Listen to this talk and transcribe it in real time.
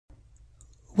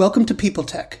Welcome to People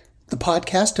Tech, the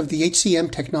podcast of the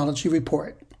HCM Technology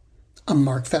Report. I'm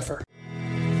Mark Pfeffer.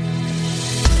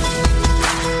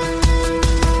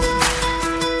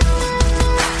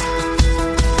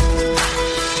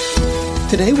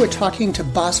 Today we're talking to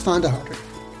Bas van der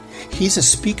Haterd. He's a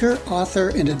speaker, author,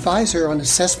 and advisor on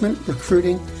assessment,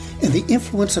 recruiting, and the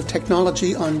influence of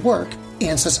technology on work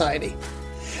and society.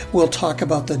 We'll talk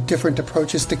about the different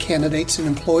approaches to candidates and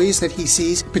employees that he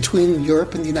sees between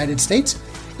Europe and the United States,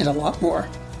 and a lot more,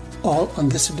 all on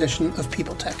this edition of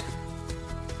People Tech.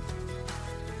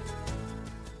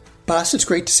 Bas, it's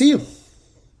great to see you.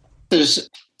 There's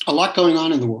a lot going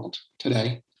on in the world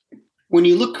today. When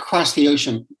you look across the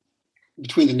ocean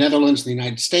between the Netherlands and the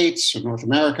United States or North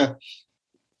America,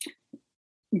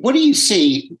 what do you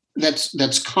see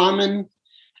that's common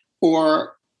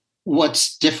or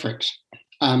what's different,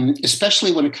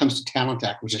 especially when it comes to talent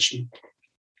acquisition?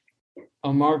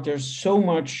 Oh, Mark, there's so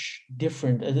much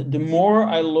different. The more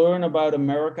I learn about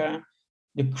America,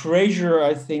 the crazier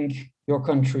I think your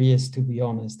country is, to be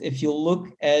honest. If you look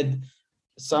at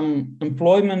some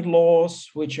employment laws,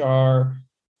 which are,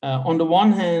 on the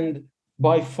one hand,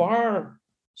 by far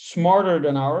smarter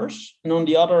than ours, and on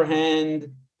the other hand,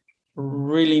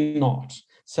 really not.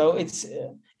 So it's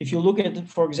if you look at,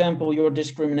 for example, your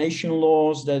discrimination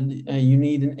laws, that you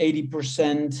need an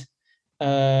 80%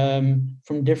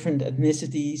 from different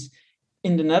ethnicities.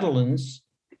 In the Netherlands,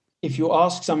 if you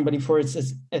ask somebody for its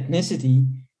ethnicity,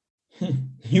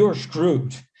 you're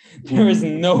screwed. There is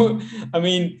no,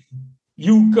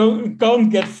 you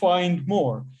can't get fined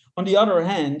more. On the other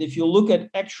hand, if you look at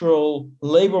actual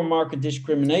labor market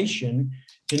discrimination,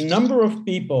 the number of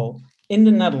people in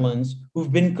the Netherlands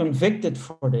who've been convicted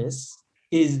for this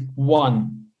is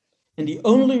one. And the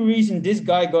only reason this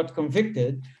guy got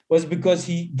convicted was because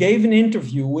he gave an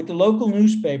interview with the local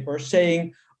newspaper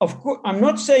saying, of course, I'm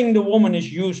not saying the woman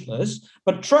is useless,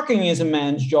 but trucking is a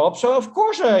man's job. So of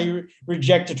course I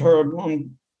rejected her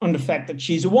on the fact that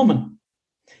she's a woman.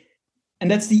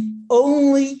 And that's the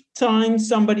only time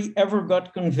somebody ever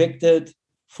got convicted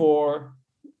for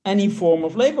any form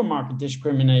of labor market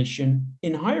discrimination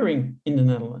in hiring in the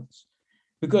Netherlands.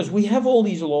 Because we have all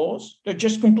these laws, they're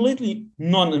just completely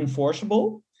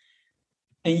non-enforceable.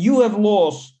 And you have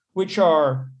laws which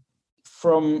are,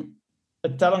 from a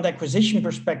talent acquisition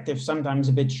perspective, sometimes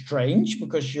a bit strange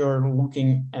because you're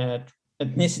looking at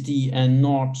ethnicity and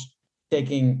not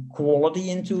taking quality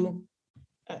into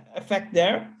effect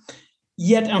there,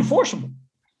 yet enforceable.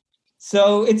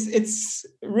 So it's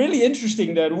really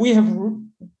interesting that we have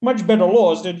much better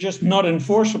laws. They're just not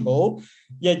enforceable,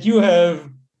 yet you have,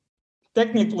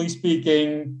 technically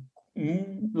speaking,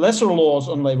 lesser laws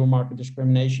on labor market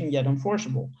discrimination, yet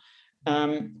enforceable.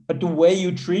 But the way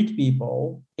you treat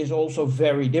people is also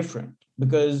very different,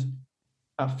 because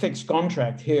a fixed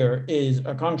contract here is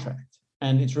a contract,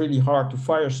 and it's really hard to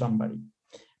fire somebody.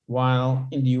 While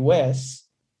in the US,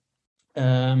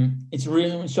 it's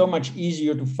really so much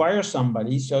easier to fire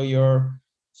somebody, so you're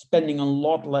spending a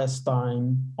lot less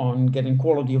time on getting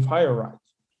quality of hire right.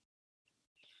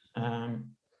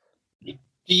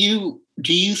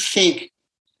 Do you think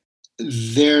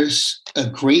there's a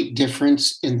great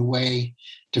difference in the way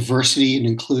diversity and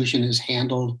inclusion is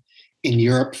handled in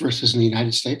Europe versus in the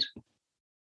United States?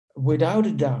 Without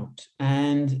a doubt.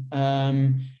 And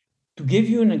to give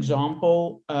you an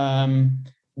example,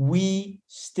 we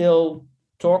still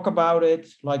talk about it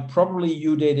like probably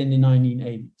you did in the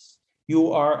 1980s.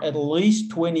 You are at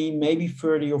least 20, maybe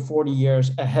 30 or 40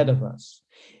 years ahead of us.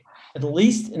 At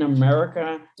least in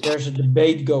America, there's a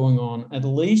debate going on. At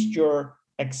least you're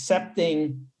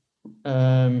accepting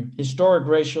historic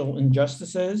racial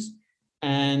injustices,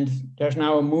 and there's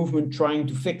now a movement trying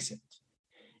to fix it.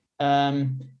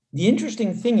 The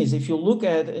interesting thing is, if you look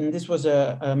at, and this was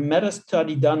a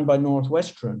meta-study done by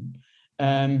Northwestern,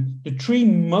 the three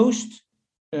most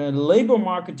labor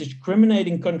market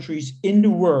discriminating countries in the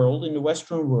world, in the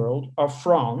Western world, are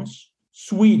France,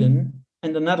 Sweden,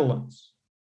 and the Netherlands.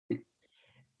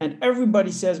 And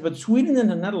everybody says, but Sweden and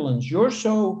the Netherlands, you're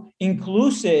so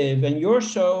inclusive and you're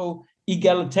so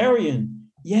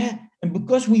egalitarian. Yeah, and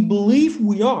because we believe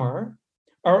we are,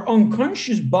 our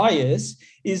unconscious bias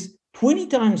is 20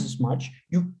 times as much.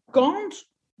 You can't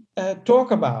talk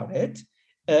about it.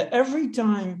 Every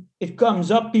time it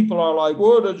comes up, people are like,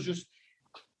 oh, that's just,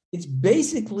 it's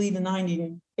basically the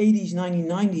 1980s,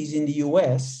 1990s in the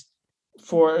US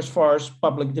for as far as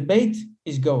public debate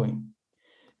is going.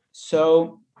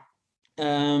 So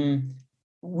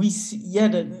we see,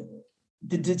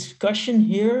 the discussion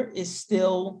here is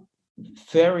still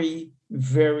very,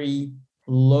 very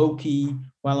low-key.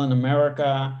 While in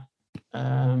America,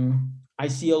 I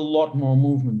see a lot more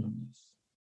movement on this.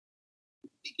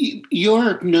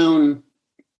 You're known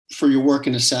for your work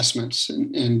in assessments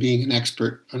and being an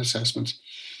expert on assessments.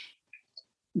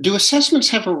 Do assessments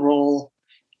have a role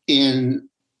in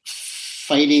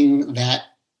fighting that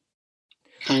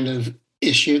kind of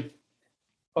issue?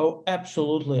 Oh,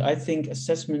 absolutely. I think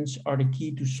assessments are the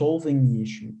key to solving the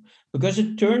issue, because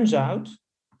it turns out,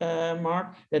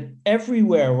 Mark, that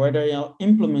everywhere where they are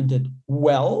implemented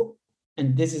well,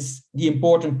 and this is the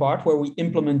important part where we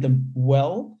implement them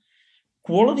well,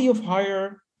 quality of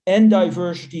hire and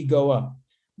diversity go up.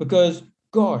 Because,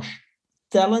 gosh,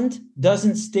 talent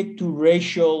doesn't stick to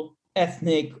racial,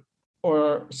 ethnic,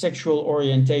 or sexual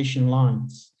orientation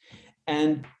lines.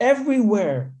 And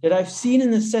everywhere that I've seen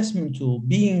an assessment tool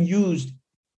being used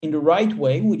in the right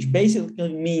way, which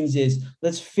basically means is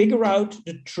let's figure out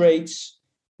the traits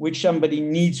which somebody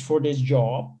needs for this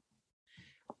job.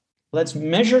 Let's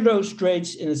measure those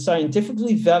traits in a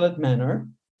scientifically valid manner.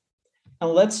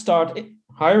 And let's start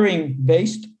hiring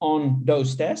based on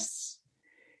those tests.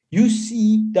 You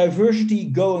see diversity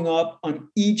going up on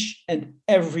each and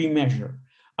every measure.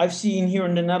 I've seen here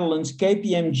in the Netherlands,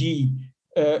 KPMG,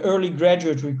 early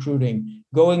graduate recruiting,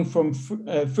 going from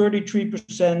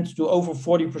 33% to over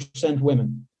 40%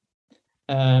 women.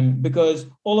 Because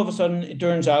all of a sudden, it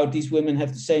turns out these women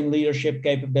have the same leadership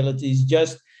capabilities,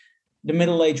 just the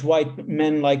middle-aged white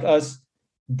men like us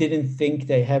didn't think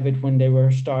they have it when they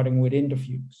were starting with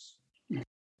interviews.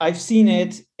 I've seen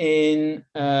it in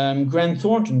Grant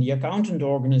Thornton, the accountant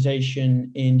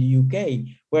organization in the UK,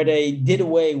 where they did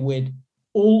away with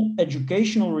all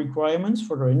educational requirements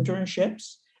for their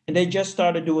internships, and they just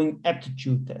started doing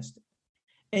aptitude testing.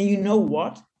 And you know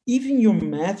what? Even your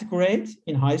math grade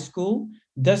in high school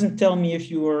doesn't tell me if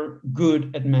you are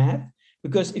good at math,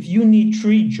 because if you need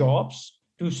 3 jobs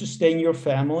to sustain your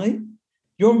family,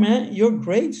 your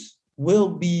grades will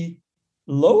be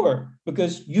lower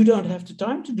because you don't have the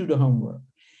time to do the homework.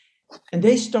 And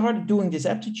they started doing this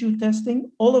aptitude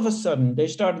testing. All of a sudden, they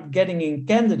started getting in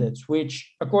candidates,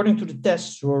 which, according to the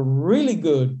tests, were really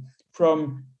good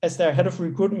from, as their head of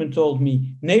recruitment told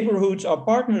me, neighborhoods our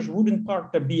partners wouldn't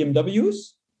park their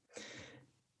BMWs.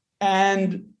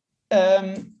 And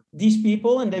these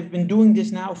people, and they've been doing this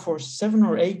now for 7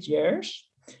 or 8 years.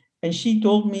 And she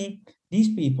told me these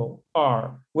people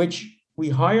are, which we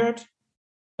hired,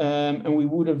 and we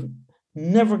would have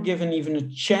never given even a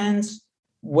chance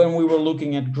when we were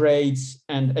looking at grades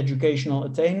and educational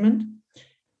attainment.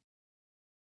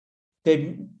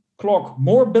 They clock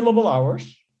more billable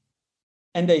hours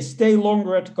and they stay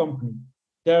longer at the company.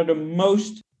 They're the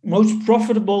most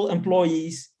profitable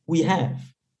employees we have.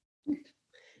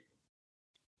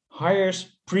 Hires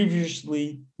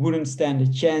previously wouldn't stand a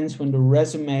chance when the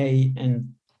resume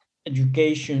and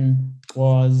education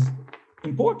was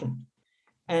important.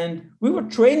 And we were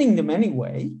training them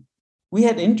anyway. We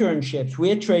had internships, we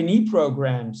had trainee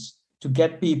programs to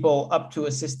get people up to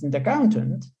assistant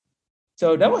accountant.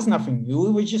 So that was nothing new.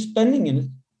 We were just spending it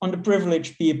on the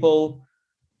privileged people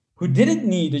who didn't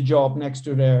need a job next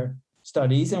to their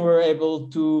studies and were able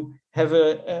to have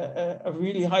a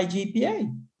really high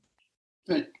GPA.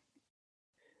 Right.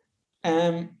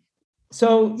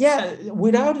 So yeah,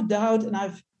 without a doubt, and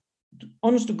I've,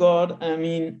 honest to God, I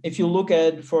mean, if you look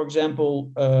at, for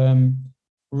example,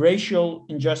 racial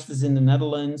injustice in the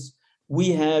Netherlands, we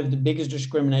have the biggest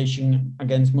discrimination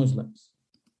against Muslims.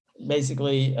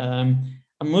 Basically, a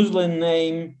Muslim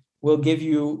name will give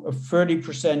you a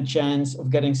 30% chance of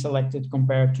getting selected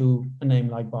compared to a name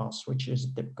like Bas, which is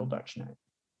a typical Dutch name.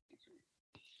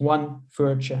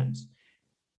 1/3 chance.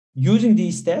 Using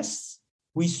these tests,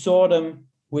 we saw them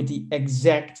with the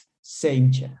exact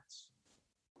same chance.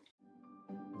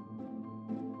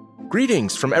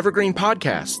 Greetings from Evergreen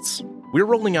Podcasts. We're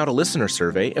rolling out a listener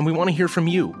survey, and we want to hear from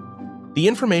you. The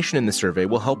information in the survey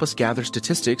will help us gather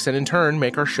statistics and in turn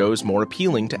make our shows more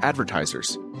appealing to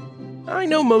advertisers. I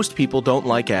know most people don't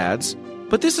like ads,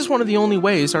 but this is one of the only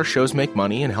ways our shows make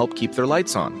money and help keep their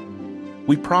lights on.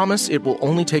 We promise it will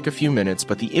only take a few minutes,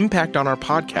 but the impact on our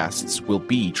podcasts will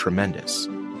be tremendous.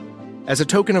 As a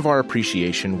token of our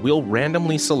appreciation, we'll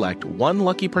randomly select one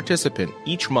lucky participant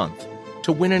each month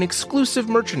to win an exclusive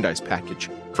merchandise package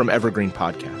from Evergreen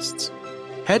Podcasts.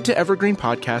 Head to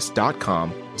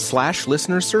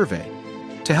evergreenpodcast.com/listener-survey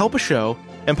to help a show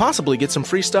and possibly get some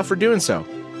free stuff for doing so.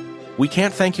 We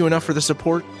can't thank you enough for the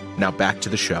support. Now back to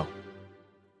the show.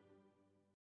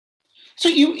 So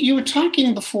you were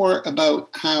talking before about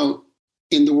how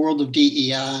in the world of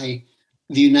DEI,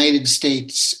 the United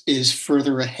States is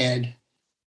further ahead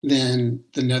than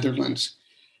the Netherlands.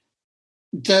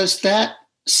 Does that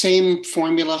same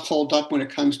formula hold up when it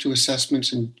comes to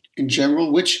assessments in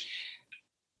general?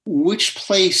 Which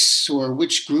place or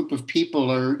which group of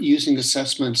people are using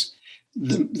assessments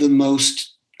the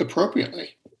most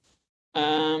appropriately?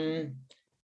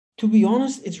 To be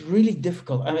honest, it's really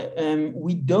difficult.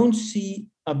 We don't see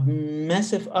a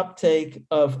massive uptake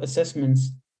of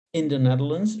assessments in the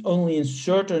Netherlands, only in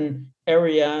certain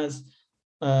areas.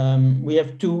 We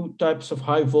have two types of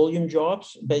high volume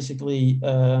jobs, basically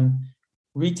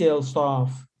retail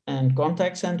staff and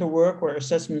contact center work, where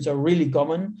assessments are really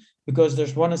common because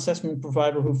there's one assessment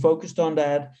provider who focused on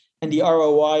that, and the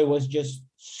ROI was just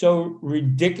so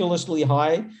ridiculously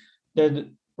high that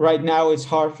right now it's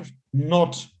hard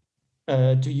not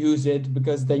to use it,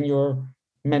 because then your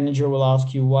manager will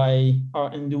ask you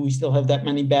and do we still have that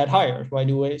many bad hires? Why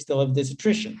do we still have this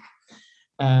attrition?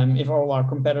 If all our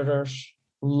competitors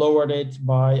lowered it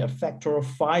by a factor of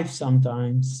 5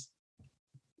 sometimes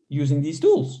using these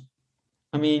tools.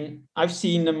 I mean, I've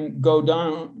seen them go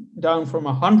down from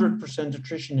 100%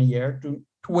 attrition a year to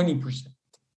 20%,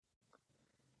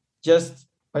 just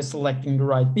by selecting the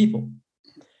right people.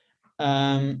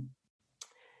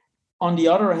 On the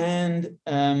other hand,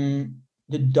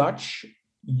 the Dutch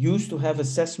used to have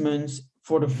assessments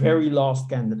for the very last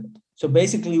candidate. So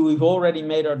basically, we've already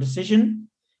made our decision,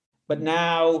 but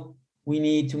now we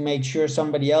need to make sure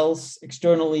somebody else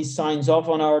externally signs off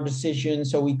on our decision,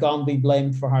 so we can't be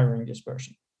blamed for hiring this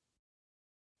person.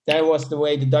 That was the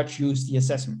way the Dutch used the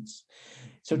assessments.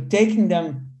 So taking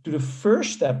them to the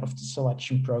first step of the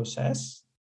selection process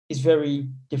is very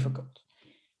difficult.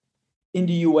 In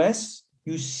the US,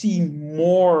 you see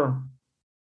more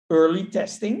early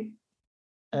testing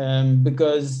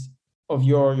because of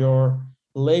your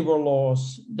labor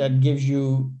laws that gives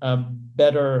you a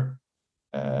better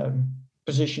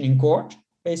position in court.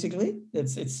 Basically,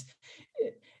 it's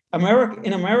America.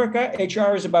 In America,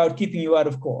 HR is about keeping you out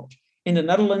of court. In the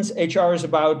Netherlands, HR is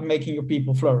about making your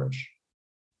people flourish,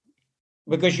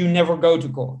 because you never go to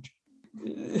court.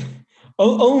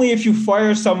 Only if you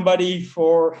fire somebody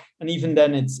and even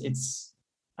then it's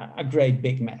a great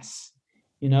big mess.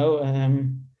 You know,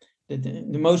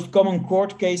 the most common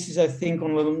court cases, I think,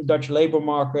 on the Dutch labor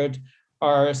market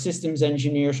are systems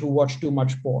engineers who watch too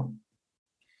much porn.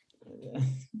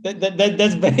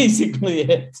 That's basically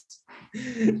it.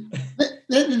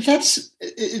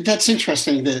 That's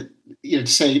interesting that, to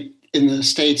say in the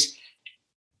States,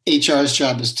 HR's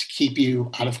job is to keep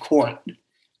you out of court.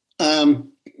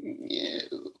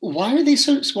 Why are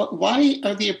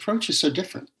the approaches so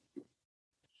different?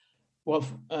 Well,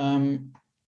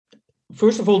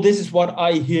 first of all, this is what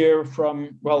I hear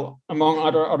from, among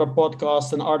other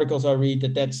podcasts and articles I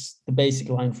read, that's the basic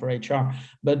line for HR.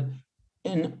 But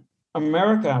in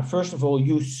America, first of all,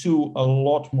 you sue a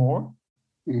lot more.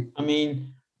 I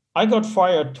mean, I got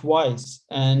fired twice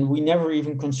and we never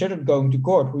even considered going to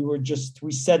court.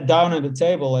 We sat down at a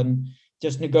table and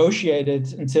just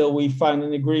negotiated until we found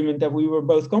an agreement that we were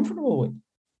both comfortable with.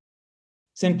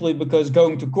 Simply because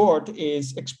going to court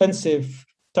is expensive,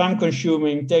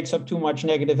 time-consuming, takes up too much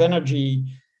negative energy.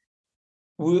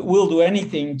 We'll do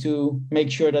anything to make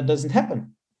sure that doesn't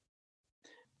happen.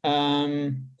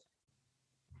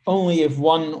 Only if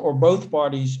one or both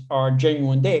parties are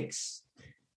genuine dicks,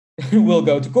 we'll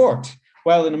go to court.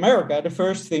 While in America, the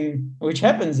first thing which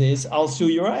happens is, I'll sue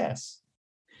your ass.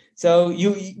 So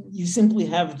you simply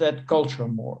have that culture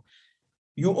more.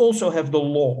 You also have the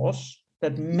laws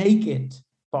that make it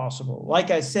possible. Like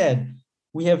I said,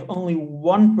 we have only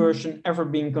one person ever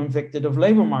being convicted of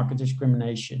labor market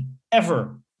discrimination,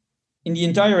 ever, in the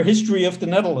entire history of the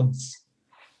Netherlands.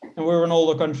 And we're an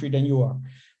older country than you are.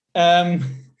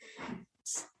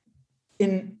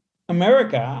 In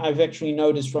America, I've actually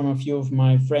noticed from a few of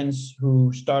my friends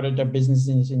who started their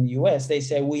businesses in the US, they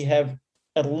say we have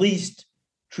at least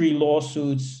 3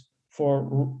 lawsuits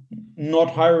for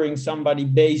not hiring somebody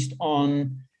based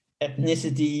on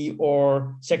ethnicity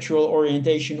or sexual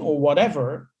orientation or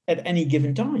whatever at any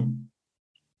given time.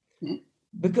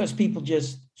 Because people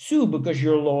just sue because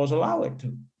your laws allow it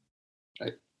to.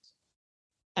 Right.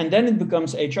 And then it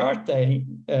becomes HR's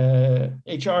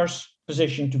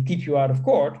position to keep you out of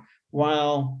court,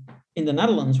 while in the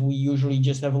Netherlands, we usually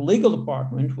just have a legal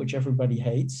department, which everybody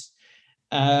hates,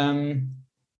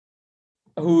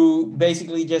 who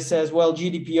basically just says, well,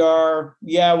 GDPR,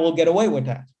 yeah, we'll get away with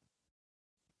that.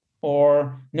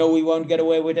 Or, no, we won't get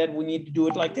away with that. We need to do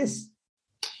it like this.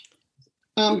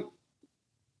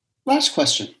 Last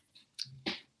question.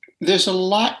 There's a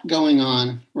lot going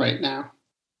on right now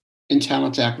in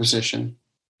talent acquisition,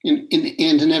 and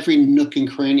in every nook and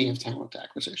cranny of talent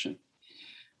acquisition.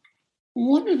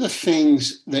 What are the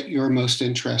things that you're most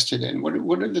interested in?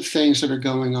 What are the things that are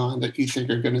going on that you think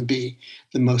are going to be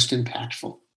the most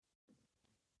impactful?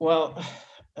 Well,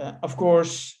 of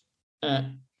course,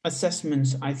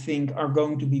 assessments, I think, are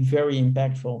going to be very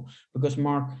impactful because,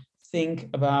 Mark, think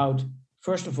about,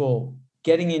 first of all,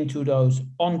 getting into those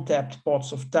untapped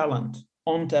pots of talent,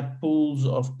 untapped pools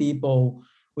of people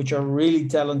which are really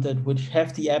talented, which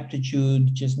have the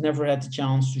aptitude, just never had the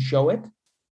chance to show it.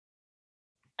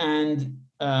 And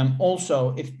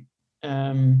also, if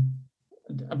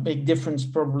a big difference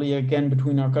probably again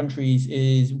between our countries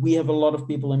is we have a lot of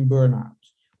people in burnout.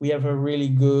 We have a really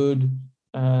good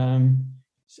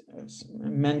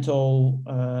mental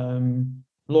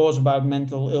laws about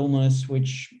mental illness,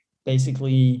 which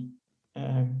basically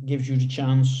gives you the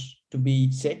chance to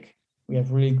be sick. We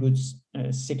have really good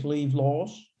sick leave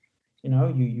laws.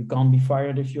 You can't be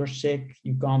fired if you're sick.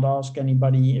 You can't ask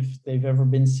anybody if they've ever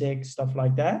been sick, stuff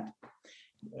like that.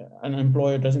 An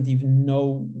employer doesn't even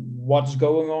know what's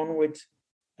going on with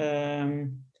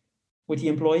the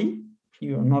employee.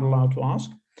 You're not allowed to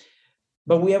ask.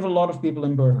 But we have a lot of people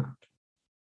in burnout.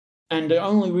 And the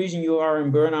only reason you are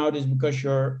in burnout is because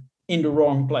you're in the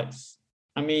wrong place.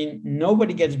 I mean,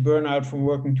 nobody gets burnout from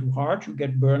working too hard. You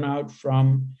get burnout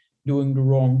from doing the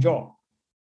wrong job,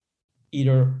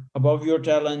 either above your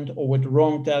talent or with the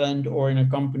wrong talent or in a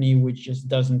company which just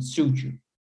doesn't suit you.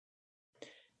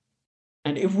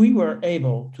 And if we were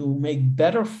able to make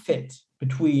better fit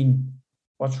between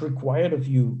what's required of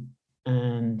you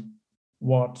and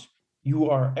what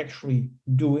you are actually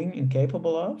doing and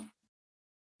capable of,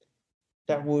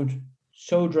 that would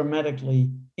so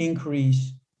dramatically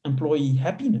increase employee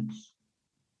happiness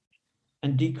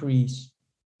and decrease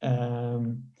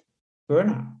burnout.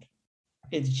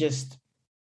 It's just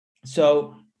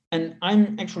so, and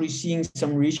I'm actually seeing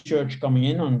some research coming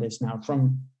in on this now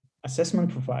from assessment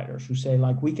providers who say,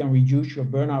 like, we can reduce your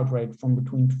burnout rate from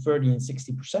between 30 and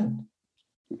 60%.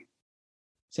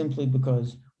 Simply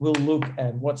because we'll look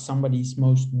at what somebody's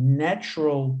most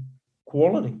natural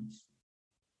qualities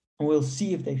and we'll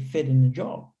see if they fit in the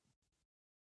job.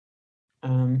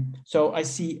 So I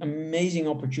see amazing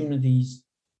opportunities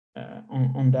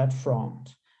on that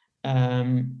front.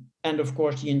 And of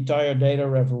course, the entire data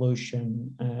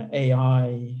revolution,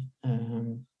 AI.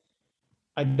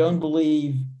 I don't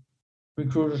believe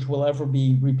recruiters will ever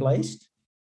be replaced.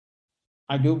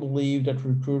 I do believe that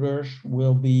recruiters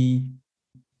will be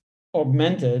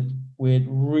augmented with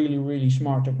really, really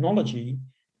smart technology,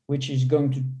 which is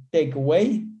going to take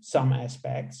away some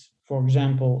aspects. For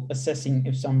example, assessing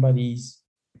if somebody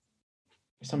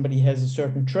has a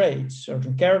certain trait,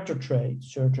 certain character trait,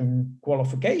 certain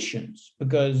qualifications,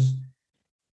 because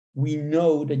we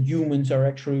know that humans are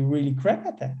actually really crap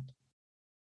at that.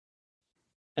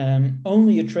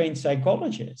 Only a trained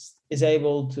psychologist is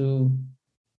able to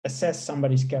assess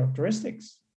somebody's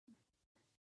characteristics.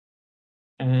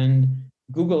 And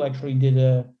Google actually did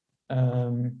a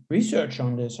research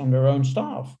on this on their own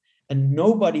staff, and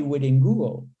nobody within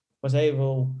Google was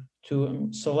able to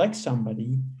select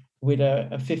somebody with a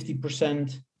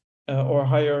 50% or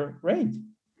higher rate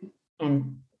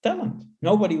on talent.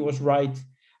 Nobody was right.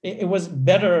 It was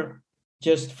better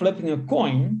just flipping a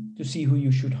coin to see who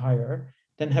you should hire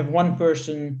than have one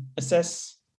person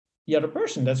assess the other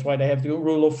person. That's why they have the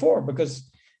rule of 4, because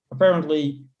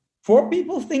apparently 4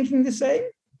 people thinking the same,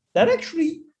 that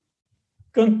actually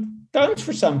counts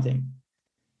for something.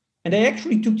 And they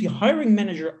actually took the hiring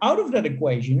manager out of that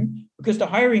equation because the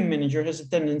hiring manager has a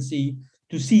tendency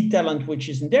to see talent which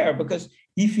isn't there because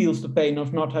he feels the pain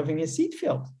of not having his seat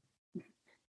filled.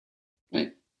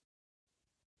 Right.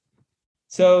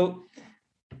 So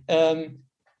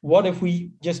what if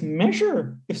we just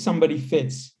measure if somebody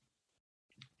fits?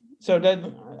 So that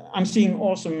I'm seeing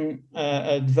awesome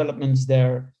developments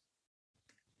there.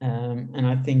 And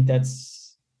I think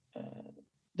that's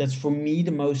for me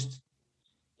the most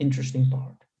interesting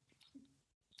part.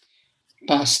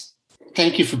 Bas,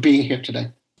 thank you for being here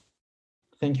today.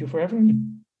 Thank you for having me.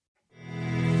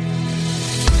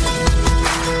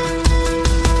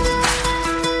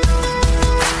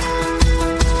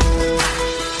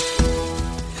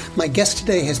 My guest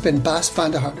today has been Bas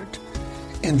van der Haterd,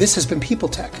 and this has been People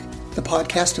Tech, the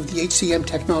podcast of the HCM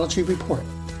Technology Report.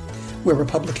 We're a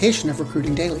publication of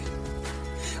Recruiting Daily.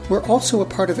 We're also a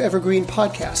part of Evergreen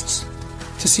Podcasts.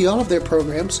 To see all of their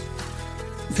programs,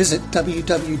 visit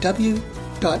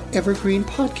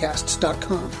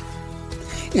www.evergreenpodcasts.com.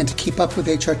 And to keep up with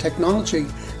HR technology,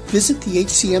 visit the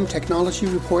HCM Technology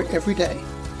Report every day.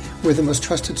 We're the most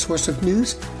trusted source of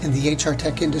news in the HR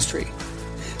tech industry.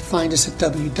 Find us at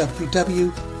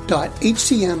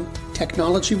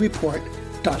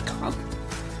www.hcmtechnologyreport.com. evergreenpodcast.com.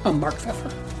 I'm Mark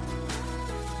Pfeffer.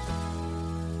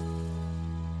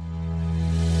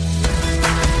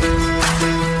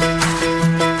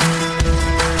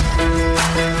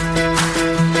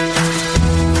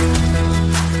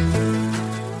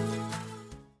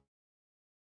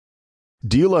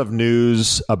 Do you love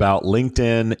news about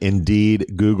LinkedIn,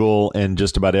 Indeed, Google, and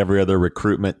just about every other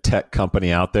recruitment tech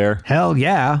company out there? Hell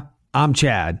yeah. I'm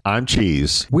Chad. I'm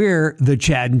Cheese. We're the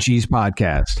Chad and Cheese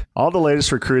Podcast. All the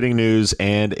latest recruiting news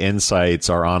and insights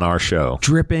are on our show.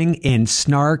 Dripping in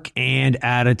snark and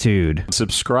attitude.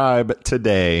 Subscribe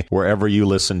today wherever you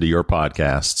listen to your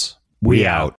podcasts. We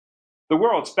out. The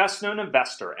world's best-known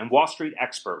investor and Wall Street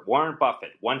expert Warren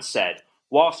Buffett once said,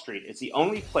 "Wall Street is the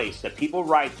only place that people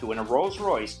ride to in a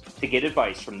Rolls-Royce to get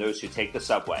advice from those who take the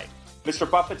subway." Mr.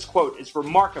 Buffett's quote is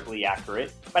remarkably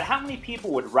accurate, but how many people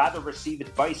would rather receive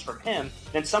advice from him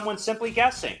than someone simply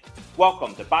guessing?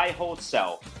 Welcome to Buy, Hold,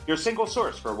 Sell, your single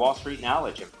source for Wall Street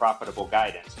knowledge and profitable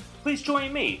guidance. Please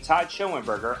join me, Todd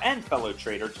Schoenberger, and fellow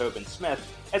trader Tobin Smith,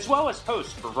 as well as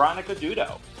host Veronica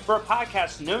Dudo, for a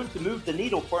podcast known to move the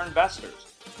needle for investors.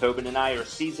 Tobin and I are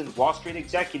seasoned Wall Street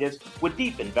executives with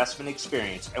deep investment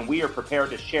experience, and we are prepared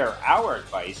to share our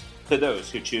advice to those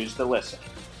who choose to listen.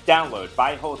 Download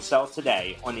Buy, Hold, Sell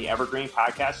today on the Evergreen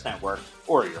Podcast Network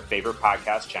or your favorite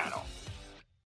podcast channel.